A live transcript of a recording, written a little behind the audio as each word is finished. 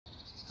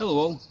Hello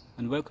all,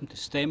 and welcome to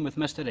STEM with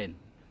Mr N,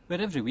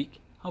 where every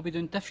week I'll be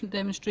doing different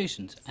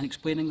demonstrations and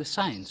explaining the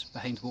science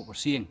behind what we're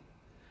seeing.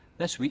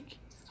 This week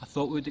I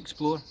thought we would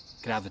explore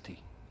gravity.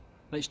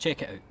 Let's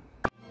check it out.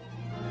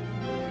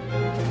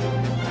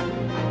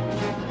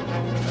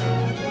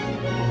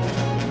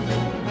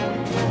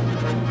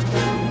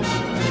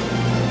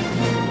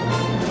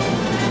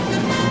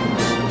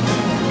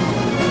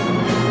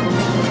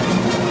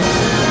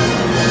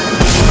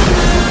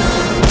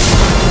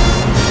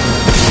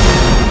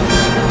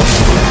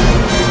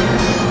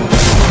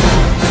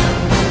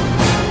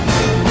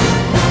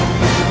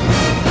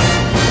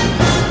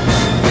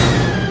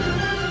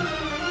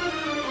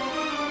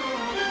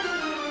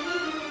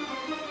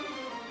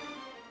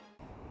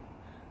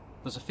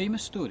 There's a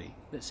famous story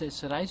that says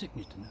Sir Isaac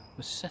Newton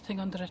was sitting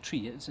under a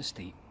tree at his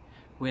estate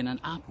when an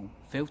apple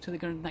fell to the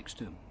ground next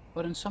to him,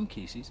 or in some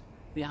cases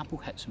the apple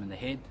hits him in the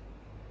head.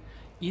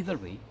 Either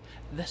way,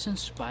 this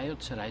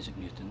inspired Sir Isaac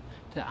Newton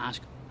to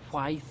ask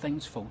why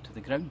things fall to the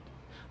ground,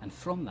 and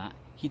from that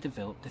he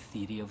developed the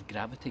theory of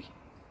gravity.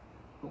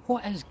 But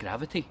what is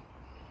gravity?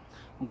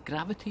 Well,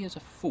 gravity is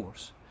a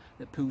force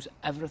that pulls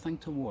everything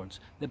towards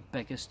the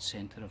biggest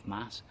centre of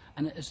mass,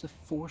 and it is the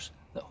force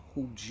that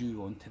holds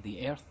you onto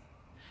the earth.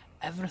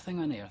 Everything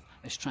on earth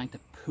is trying to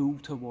pull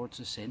towards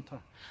the centre,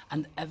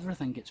 and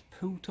everything gets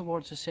pulled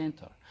towards the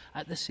centre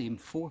at the same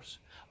force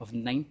of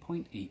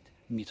 9.8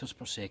 metres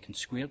per second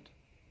squared.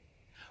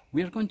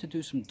 We're going to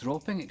do some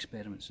dropping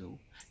experiments though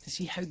to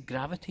see how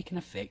gravity can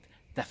affect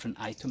different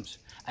items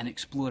and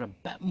explore a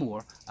bit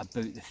more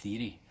about the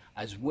theory,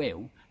 as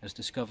well as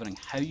discovering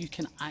how you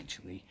can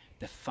actually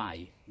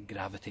defy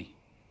gravity.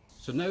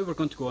 So now we're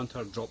going to go on to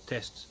our drop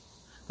tests.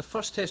 The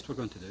first test we're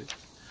going to do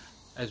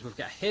is we've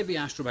got a heavy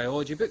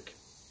astrobiology book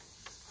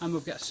and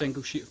we've got a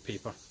single sheet of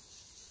paper.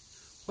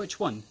 Which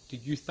one do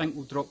you think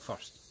will drop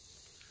first?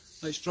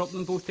 Let's drop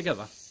them both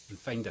together and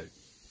find out.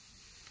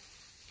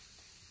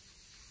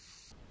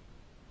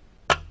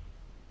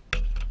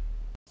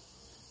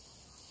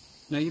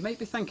 Now you might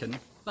be thinking,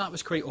 that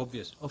was quite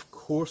obvious. Of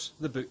course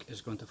the book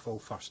is going to fall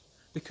first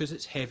because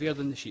it's heavier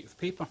than the sheet of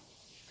paper.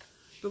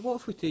 But what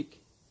if we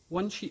take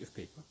one sheet of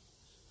paper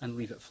and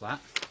leave it flat,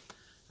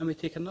 and we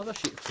take another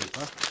sheet of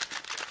paper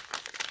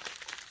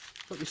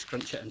but we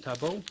scrunch it into a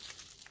ball?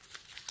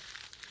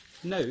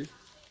 Now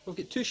we've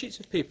got two sheets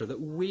of paper that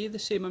weigh the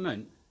same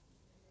amount.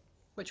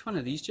 Which one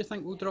of these do you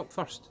think will drop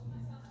first?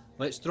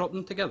 Let's drop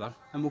them together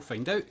and we'll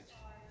find out.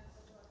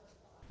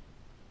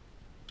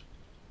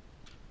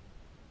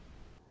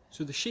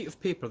 So the sheet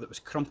of paper that was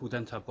crumpled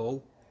into a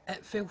ball,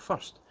 it fell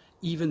first,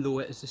 even though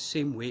it is the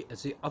same weight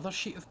as the other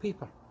sheet of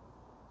paper.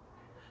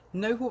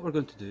 Now what we're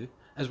going to do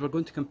is we're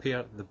going to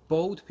compare the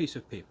balled piece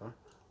of paper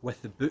with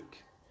the book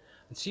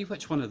and see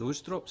which one of those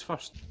drops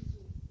first.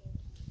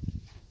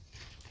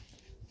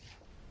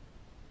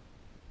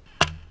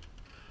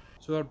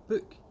 So our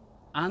book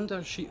and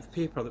our sheet of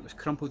paper that was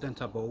crumpled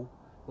into a ball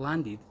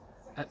landed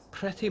at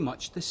pretty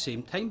much the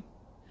same time,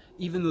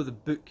 even though the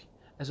book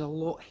is a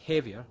lot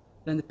heavier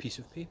than the piece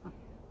of paper.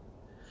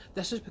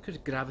 This is because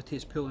gravity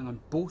is pulling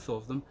on both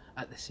of them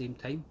at the same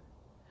time,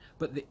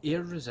 but the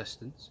air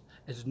resistance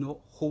is not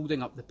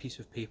holding up the piece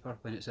of paper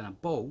when it's in a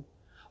ball,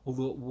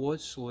 although it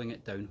was slowing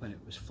it down when it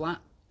was flat.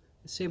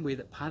 The same way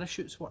that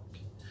parachutes work,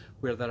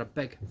 where they're a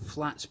big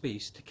flat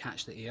space to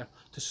catch the air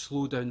to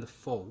slow down the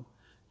fall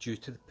due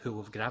to the pull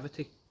of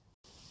gravity.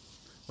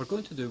 We're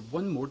going to do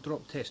one more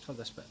drop test for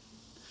this bit.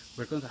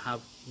 We're going to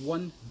have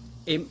one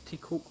empty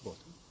Coke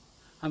bottle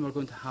and we're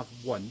going to have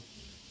one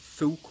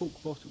full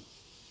Coke bottle.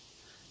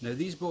 Now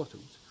these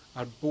bottles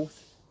are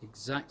both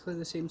exactly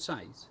the same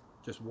size,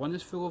 just one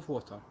is full of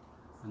water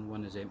and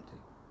one is empty.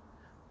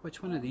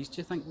 Which one of these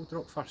do you think will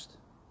drop first?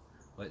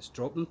 Let's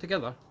drop them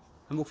together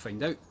and we'll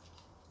find out.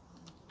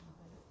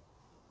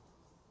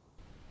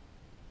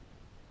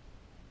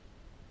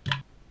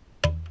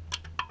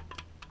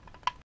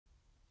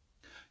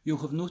 You'll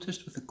have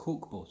noticed with the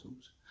Coke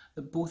bottles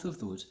that both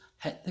of those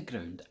hit the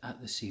ground at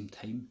the same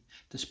time,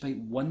 despite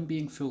one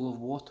being full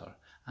of water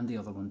and the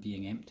other one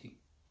being empty.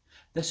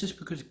 This is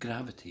because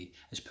gravity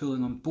is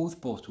pulling on both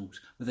bottles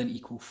with an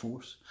equal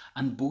force,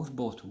 and both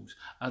bottles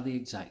are the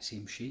exact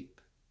same shape.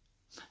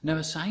 Now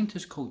a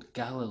scientist called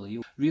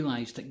Galileo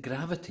realised that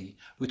gravity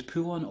would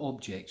pull on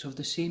objects of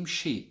the same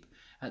shape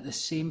at the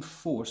same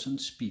force and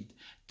speed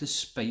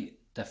despite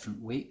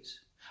different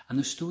weights. And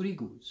the story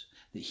goes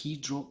that he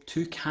dropped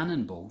two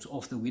cannonballs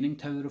off the Leaning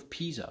Tower of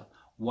Pisa,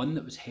 one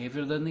that was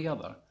heavier than the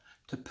other,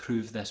 to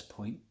prove this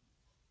point.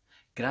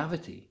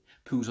 Gravity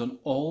pulls on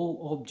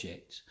all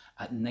objects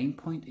at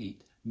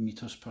 9.8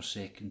 metres per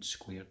second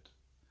squared,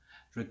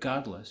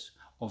 regardless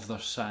of their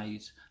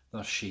size,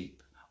 their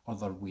shape or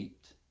their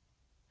weight.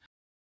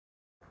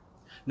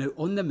 Now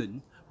on the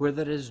moon, where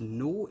there is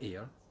no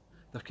air,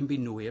 there can be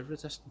no air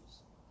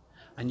resistance.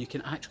 And you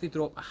can actually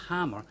drop a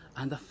hammer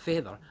and a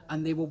feather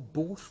and they will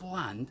both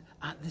land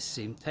at the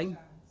same time.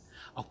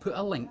 I'll put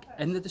a link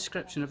in the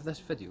description of this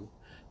video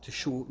to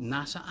show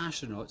NASA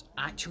astronauts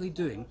actually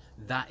doing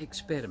that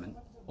experiment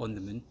on the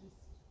moon.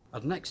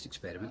 Our next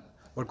experiment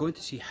we're going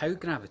to see how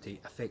gravity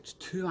affects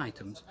two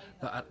items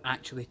that are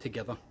actually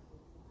together.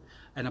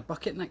 In a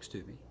bucket next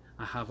to me,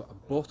 I have a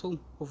bottle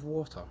of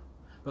water,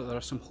 but there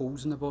are some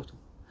holes in the bottle,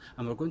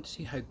 and we're going to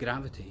see how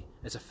gravity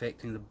is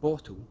affecting the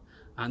bottle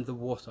and the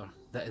water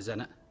that is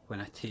in it when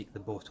I take the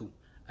bottle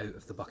out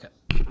of the bucket.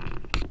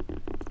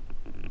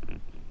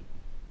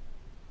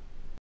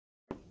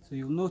 So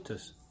you'll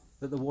notice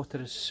that the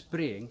water is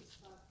spraying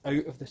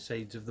out of the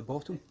sides of the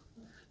bottle.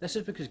 This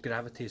is because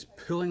gravity is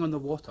pulling on the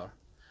water,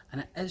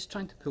 and it is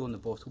trying to pull on the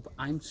bottle, but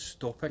I'm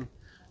stopping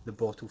the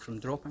bottle from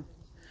dropping.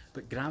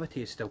 But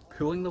gravity is still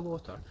pulling the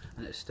water,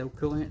 and it's still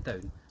pulling it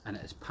down, and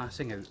it is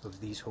passing out of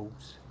these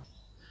holes.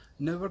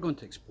 Now we're going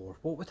to explore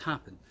what would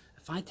happen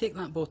if I take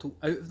that bottle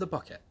out of the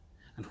bucket,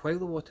 and while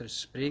the water is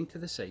spraying to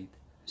the side,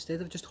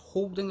 instead of just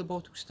holding the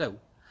bottle still,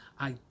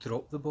 I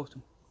drop the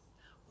bottle.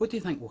 What do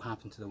you think will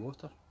happen to the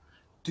water?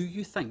 Do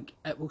you think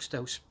it will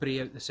still spray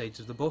out the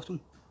sides of the bottle?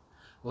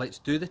 Let's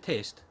do the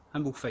test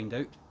and we'll find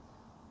out.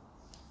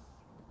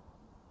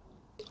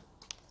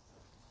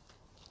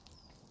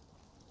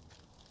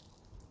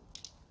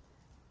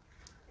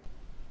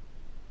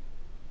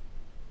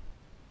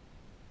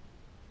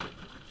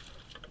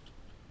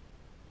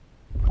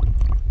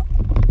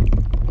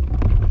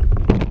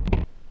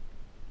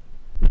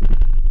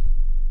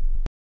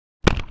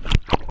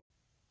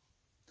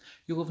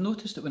 You'll have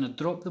noticed that when I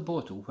drop the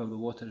bottle while the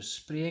water is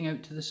spraying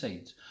out to the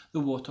sides,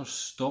 the water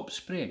stops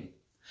spraying.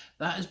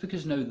 That is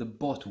because now the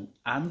bottle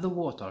and the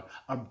water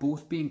are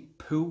both being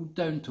pulled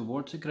down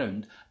towards the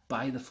ground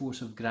by the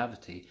force of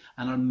gravity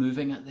and are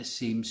moving at the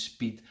same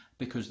speed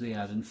because they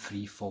are in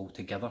free fall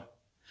together.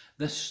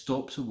 This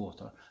stops the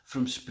water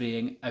from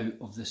spraying out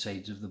of the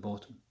sides of the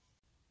bottle.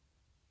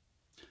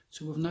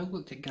 So we've now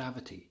looked at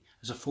gravity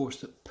as a force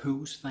that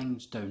pulls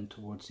things down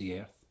towards the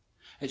earth.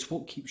 It's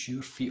what keeps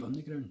your feet on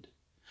the ground.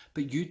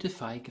 But you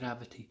defy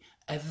gravity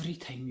every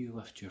time you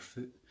lift your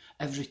foot,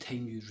 every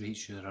time you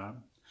raise your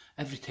arm,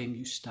 every time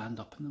you stand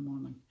up in the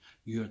morning.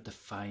 You are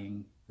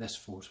defying this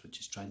force which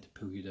is trying to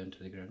pull you down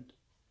to the ground.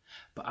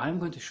 But I'm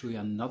going to show you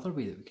another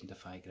way that we can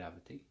defy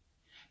gravity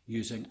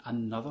using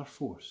another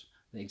force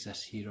that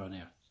exists here on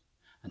Earth.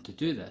 And to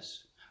do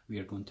this, we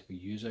are going to be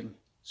using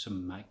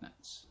some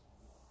magnets.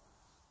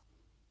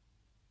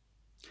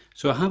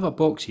 So I have a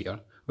box here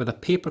with a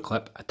paper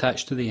clip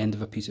attached to the end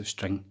of a piece of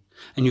string,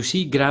 and you'll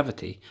see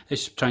gravity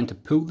is trying to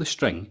pull the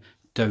string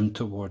down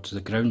towards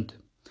the ground,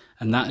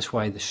 and that is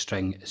why the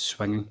string is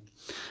swinging.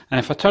 And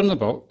if I turn the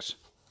box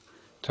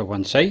to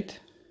one side,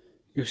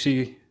 you'll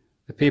see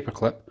the paper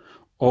clip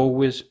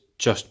always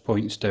just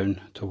points down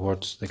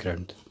towards the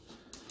ground.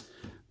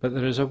 But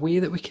there is a way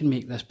that we can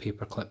make this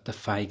paper clip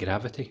defy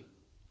gravity.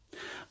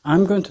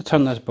 I'm going to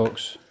turn this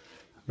box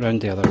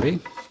round the other way,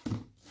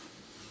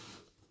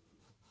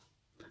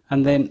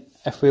 and then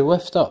if we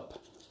lift up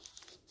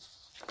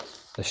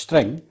the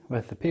string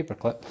with the paper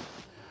clip,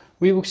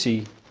 we will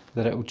see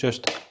that it will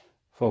just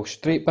fall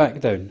straight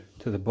back down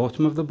to the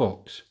bottom of the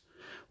box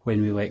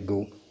when we let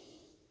go.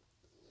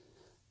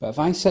 But if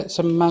I set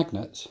some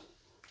magnets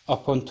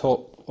up on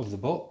top of the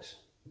box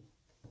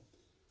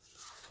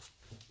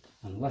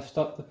and lift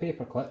up the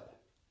paper clip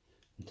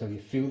until you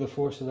feel the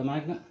force of the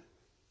magnet,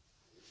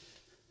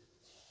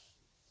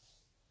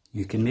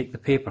 you can make the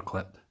paper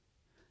clip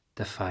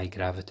defy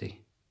gravity.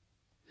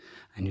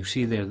 And you'll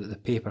see there that the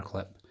paper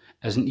clip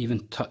isn't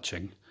even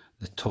touching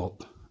the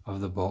top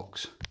of the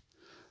box.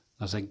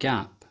 There's a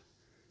gap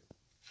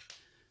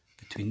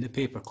between the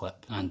paper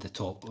clip and the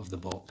top of the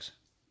box.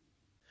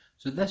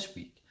 So this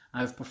week I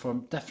have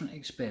performed different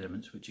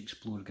experiments which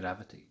explore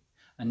gravity,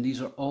 and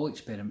these are all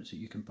experiments that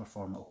you can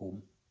perform at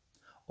home.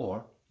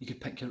 Or you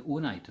could pick your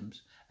own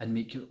items and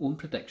make your own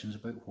predictions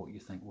about what you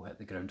think will hit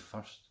the ground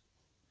first.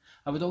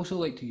 I would also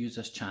like to use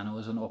this channel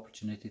as an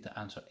opportunity to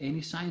answer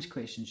any science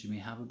questions you may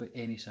have about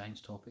any science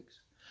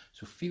topics.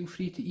 So feel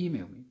free to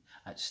email me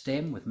at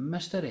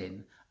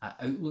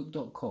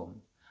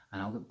stemwithmrn@outlook.com,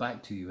 and I'll get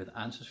back to you with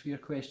answers for your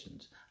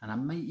questions, and I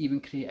might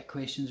even create a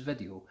questions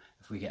video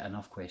if we get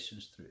enough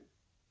questions through.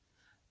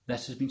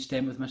 This has been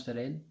STEM with Mr.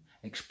 N,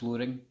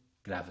 exploring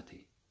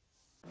gravity.